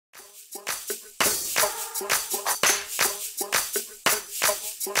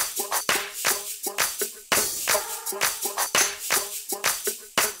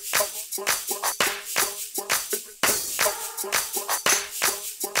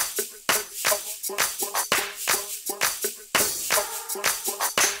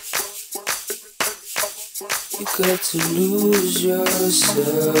You got to lose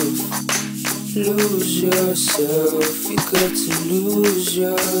yourself. Lose yourself. You got to lose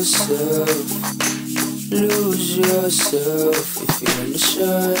yourself. Lose yourself if you wanna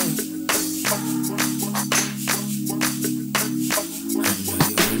shine. I know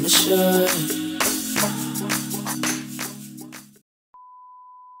you wanna shine.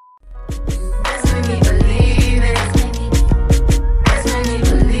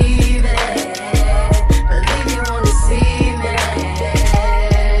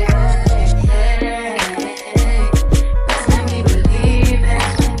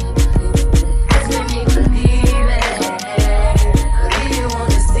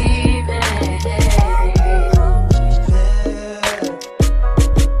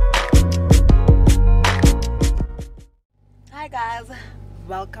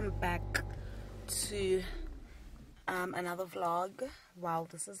 Welcome back to another vlog. Wow,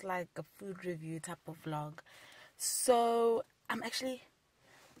 this is like a food review type of vlog. So I'm actually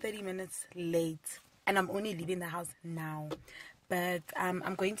 30 minutes late and I'm only leaving the house now, but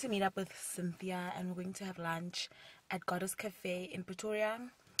I'm going to meet up with Cynthia and we're going to have lunch at Goddess Cafe in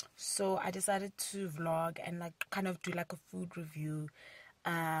Pretoria. So I decided to vlog and like kind of do like a food review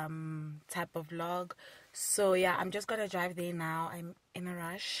type of vlog. So yeah, I'm just gonna drive there now. I'm in a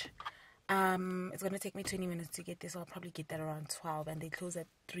rush. It's gonna take me 20 minutes to get there, so I'll probably get there around 12 and they close at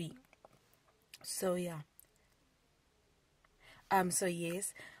 3. So yeah, so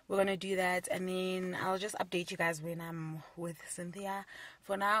yes, we're gonna do that and then I'll just update you guys when I'm with Cynthia.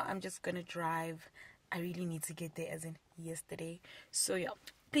 For now, I'm just gonna drive. I really need to get there as in yesterday. So yeah,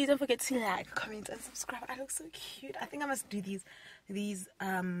 please don't forget to like, comment and subscribe. I look so cute. I think I must do these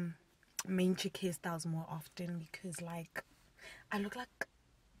main chick hairstyles more often because like I look like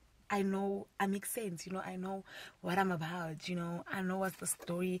I make sense, you know. I know what I'm about, you know. I know what's the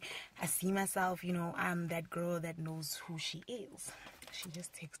story. I see myself, you know. I'm that girl that knows who she is. She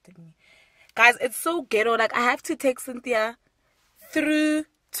just texted me, guys. It's so ghetto. Like I have to text Cynthia through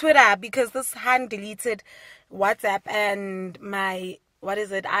Twitter because this hand deleted WhatsApp and my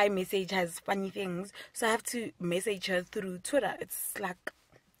iMessage has funny things, so I have to message her through Twitter. It's like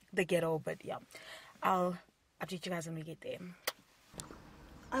the ghetto, but yeah, I'll update you guys when we get there.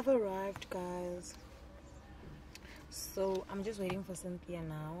 I've arrived, guys, so I'm just waiting for Cynthia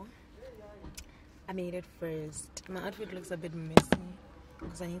now. I made it first. My outfit looks a bit messy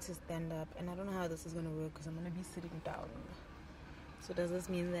because I need to stand up and I don't know how this is gonna work because I'm gonna be sitting down. So does this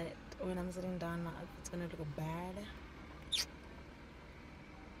mean that when I'm sitting down my outfit's gonna look bad?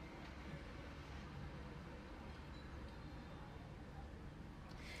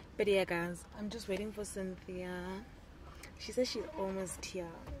 But yeah, guys, I'm just waiting for Cynthia. She said she's almost here.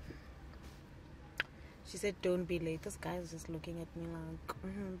 She said don't be late. This guy is just looking at me like,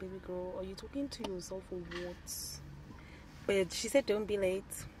 baby girl, are you talking to yourself or what? But she said don't be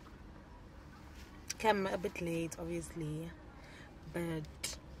late. Okay, I'm a bit late obviously,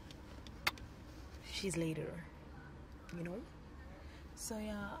 but she's later, you know. So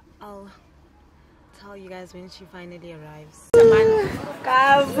yeah, I'll tell you guys when she finally arrives.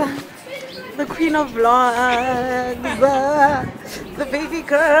 Guys, the queen of vlogs, the baby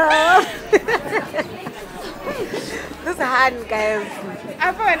girl. This hand, guys.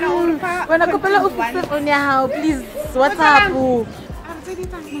 When I couple of officers on your house, please, what's up?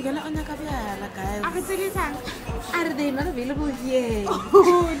 Are they not available here?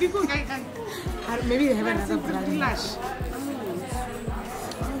 Maybe they have another branch.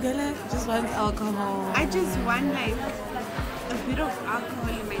 Just want alcohol. I just want like a bit of alcohol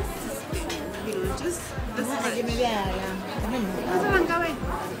in my system, you know, just this much.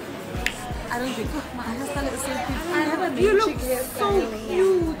 I don't think my hairstyle is so cute. I have a you look so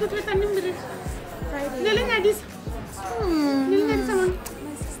cute.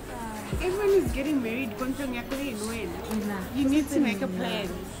 Everyone is getting married. You need to make a plan.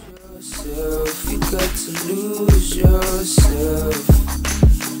 You got to lose yourself.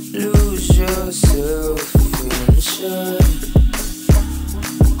 Lose yourself if you wanna shine.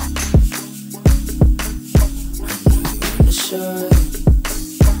 I know you wanna shine.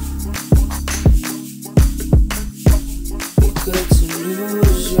 You got to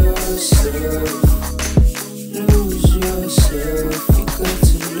lose yourself. Lose yourself. You got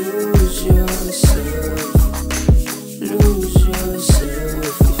to lose yourself. Lose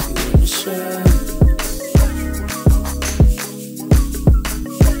yourself if you wanna shine. I know you wanna shine.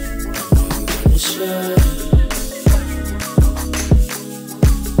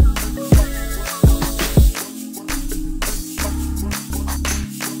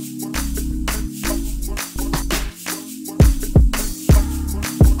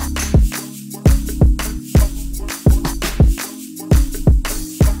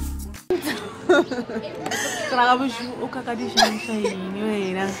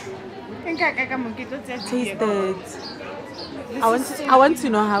 Taste it. I want to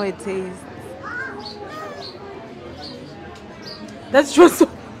know how it tastes. That's true. So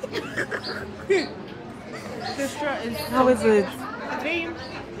The straw is how is it? very,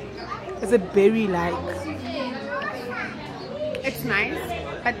 Is it berry-like? it's nice,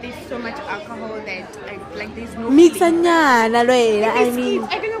 but there's so much alcohol that like there's no Mix flavor. anyana, Loela. I It's mean,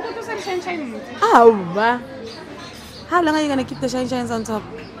 I can go to some sunshine. how long are you gonna keep the shines on top?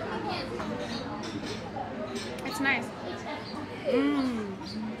 It's nice.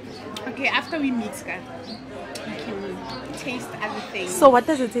 Okay, after we mix, guys, we can taste other things. So what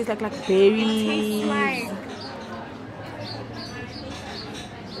does it taste like? Like It berries? tastes like,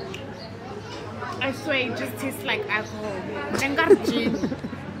 I swear it just tastes like alcohol. Then got gin.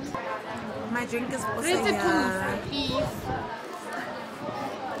 My drink is also Ready to here. please.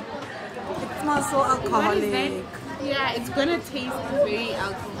 It smells so What is alcoholic. that? Yeah, it's gonna taste very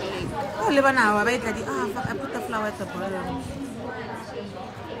alcoholic. Oh, live now. I fuck, I put the flour at the bottom.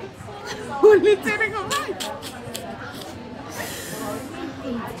 Only turning around.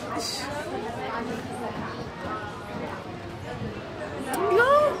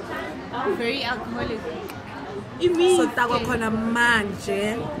 No, very alcoholic. It means So takwa khona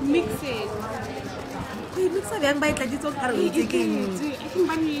manje. mix it. Hey, mix it yang baik tadi so karo I taking. think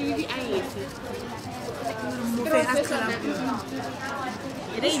money really I hate it.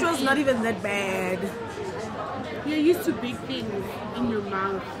 This was not even that bad. You're used to big things in your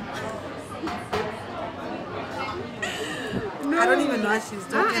mouth. No. I don't even know what she's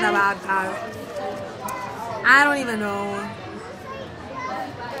talking about, guys. I don't even know.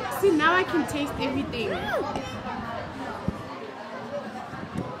 See, now I can taste everything.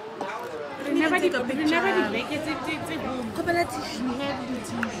 Never take a picture. Never did make it. We have the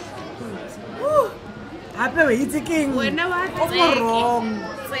tea. Happy with eating. When I was wrong.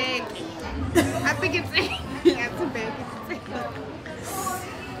 I think it's too bad.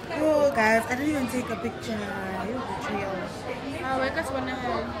 Oh, guys, I didn't even take a picture. You betrayal. I just wanna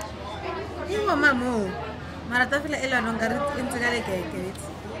have. You want mamu? Marata fila ela nongarit integale keke.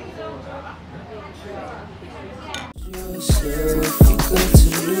 Yourself, you got to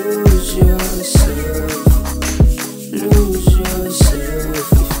lose yourself. Lose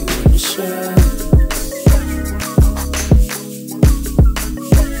yourself if you wanna shine.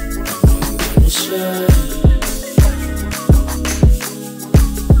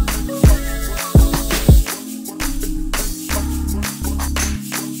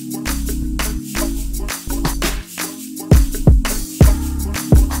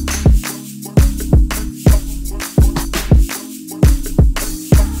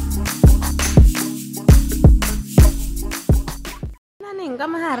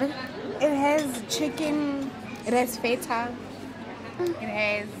 It has chicken, it has feta, it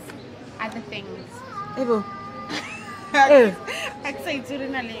has other things. Ebo. I'd say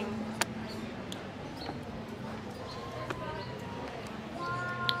adrenaline.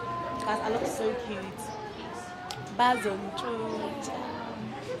 Guys, I look so cute. Basil,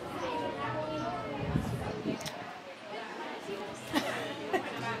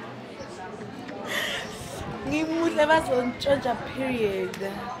 Ngimuhle bazontshontsha period.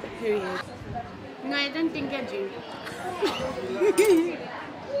 No, I don't think I do.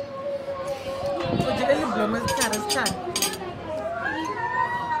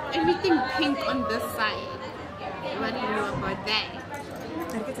 Everything pink on this side. What do you know about that?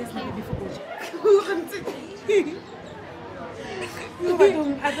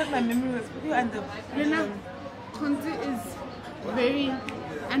 I thought my memory was you and the Conte is very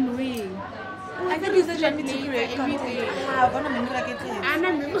annoying. I think it's a me to create everything. I want to remember like it. And I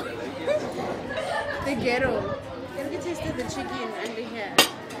remember the ghetto. Can you taste the chicken under here?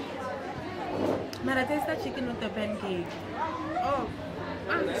 But I taste that chicken with the pancake. Oh,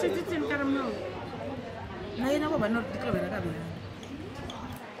 sit it in caramel. No, you know what? Not the club.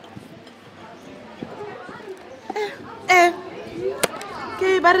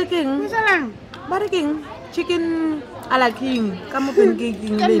 Okay, Baraking. Chicken a la king. Come up and cake.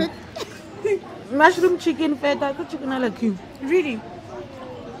 Mushroom chicken feta, chicken a la king. Really?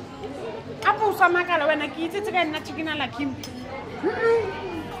 Apple samakala when I eat it again, not chicken like him.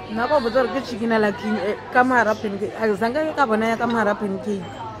 Nako betul ke chicken a la king. Come harap and cake. Zanga ka bona ya come harap and cake.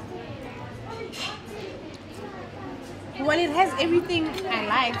 Well, it has everything I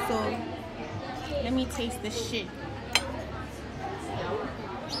like, so let me taste this shit.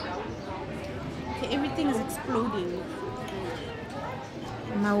 Okay, everything is exploding.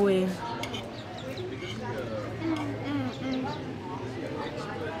 No way.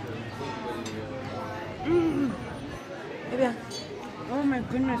 my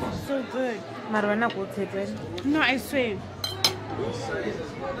goodness, it's so good. Marwana go take it. No, I swear.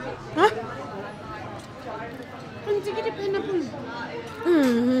 Huh? Can't you get a pineapple?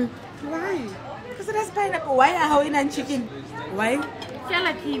 Why? Because it has pineapple. Why are you in chicken? Why? Feel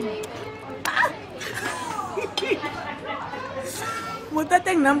like him.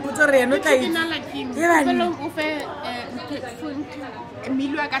 Mutateng nam putsore no tla Chicken like him. Yeah, Belong ufe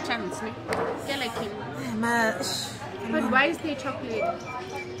Emilio got chance. Feel like him. But why is there chocolate?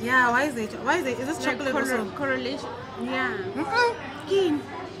 Yeah, why is it? Is this chocolate also? Correlation? Yeah. King.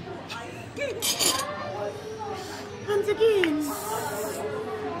 Once again.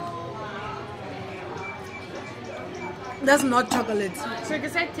 That's not chocolate. So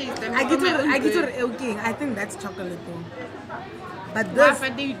because I taste them. I get it okay. I think that's chocolate though. But Wow, this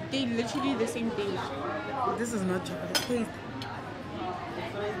but they literally the same thing. this is not chocolate. Taste.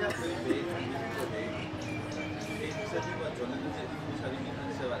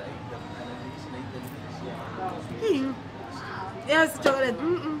 King. Yes, chocolate.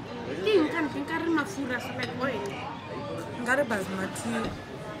 King can carry mafura so like oil. Ngare basmati.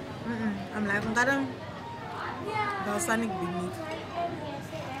 I'm like ngare balsamic beneath.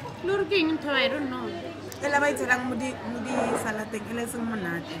 Lord King into I don't know. Ela ba itelang mudi salateng ele seng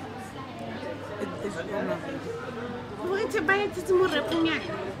monate. It's Wait to buy it to more repunya.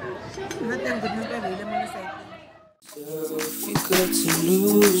 nothing goodness ba ile mo side. You got to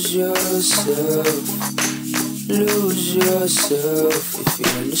lose yourself if you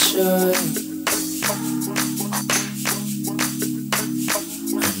wanna shine.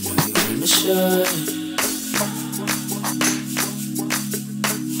 I know you wanna shine.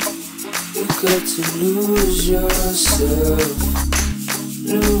 You got to lose yourself.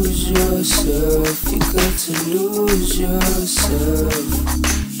 You got to lose yourself.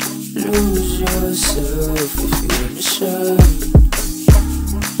 Lose yourself if you wanna shine.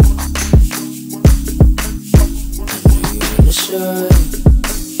 I know you wanna shine.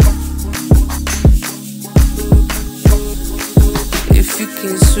 If you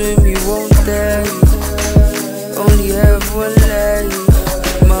can swim, you won't die. Only have one life.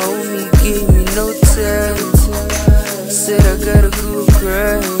 My homie gave me no time. Said I got a good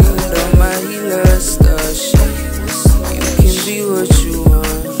grind on my healer star shit. You can be what you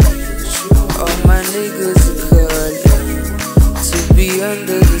want. All my niggas are calling to be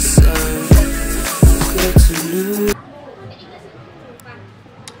under the sun. Got to lose.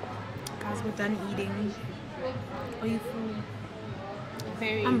 Guys, we're done eating. Are you full?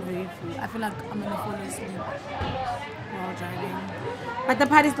 Very. I'm very full. I feel like I'm gonna fall asleep while driving. But the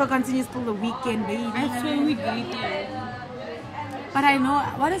party still continues till the weekend, baby. I swear we did it. But I know,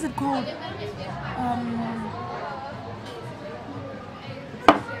 what is it called? Let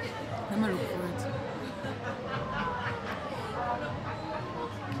me look for it.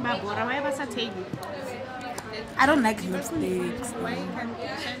 Babora, why was I take it? I don't like lipsticks. Why can't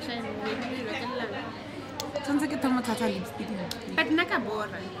sunshine make me look alive? Sounds like a tomato lipstick. But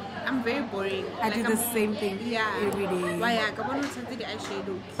Nakabora, I'm very boring. I do the same thing every day. Why I can something the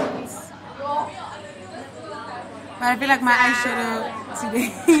eyeshadow. But I feel like my eyeshadow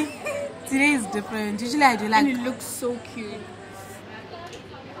today is different. Usually I do like. And it looks so cute.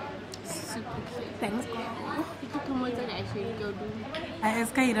 Super cute. Thanks. If you come out the eyeshadow, go do. I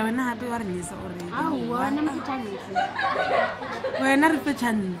ask you, when I have already. Oh, one of the channels. When I refer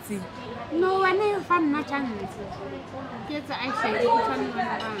chancy. No, I never found my channels. Get the eyeshadow. Which one you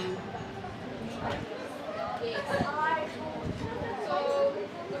want to buy?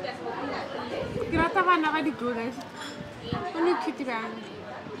 Grata vana va di guys. Only cute guys.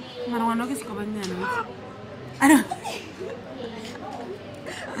 Marwana ke skoba nyana. I don't.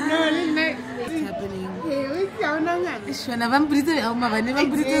 No, What's happening? hey, what's going on? Shona vampulitse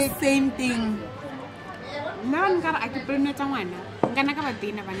vampulitse same thing. Now I'm gonna plan it on one. I'm gonna go to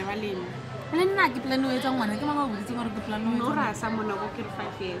dinner when I leave. Le nna ke plan o etsa ngwana ke mama o botse gore ke plan o No, someone will work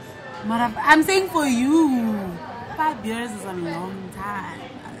 5 years. Mara I'm saying for you 5 years is a long time.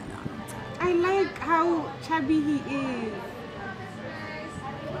 I like how chubby he is.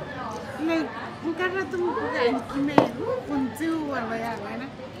 Like, I'm gonna do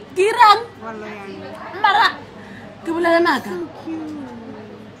Kirang mara ke bolela naka.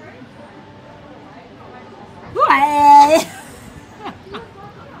 Why?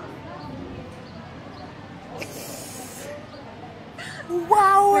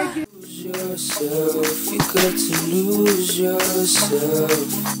 Wow. Lose yourself, you got to lose yourself.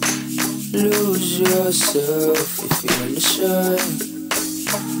 Lose yourself if you wanna shine.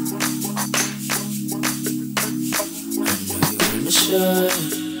 I know you wanna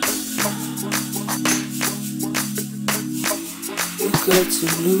shine. You got to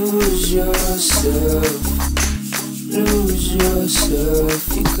lose yourself. Lose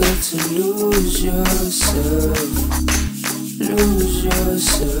yourself. You got to lose yourself. Lose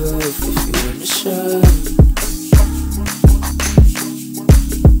yourself if you wanna shine.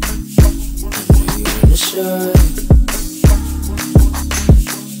 I know you wanna shine.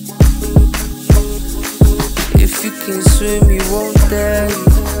 If you can swim, you won't die.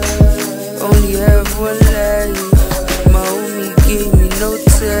 Only have one life. My homie gave me no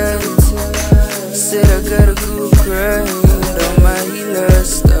time. Said I gotta go grind on my healer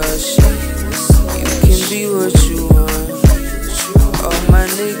star shit. You can be what you want. All my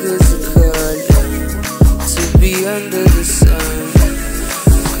niggas are calling to be under the sun.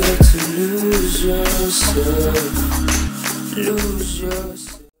 You got to lose yourself. Lose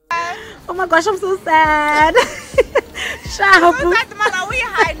yourself. Oh my gosh, I'm so sad. Sharp.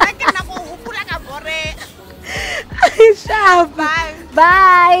 Sharp. Bye.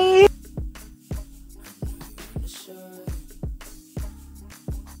 Bye.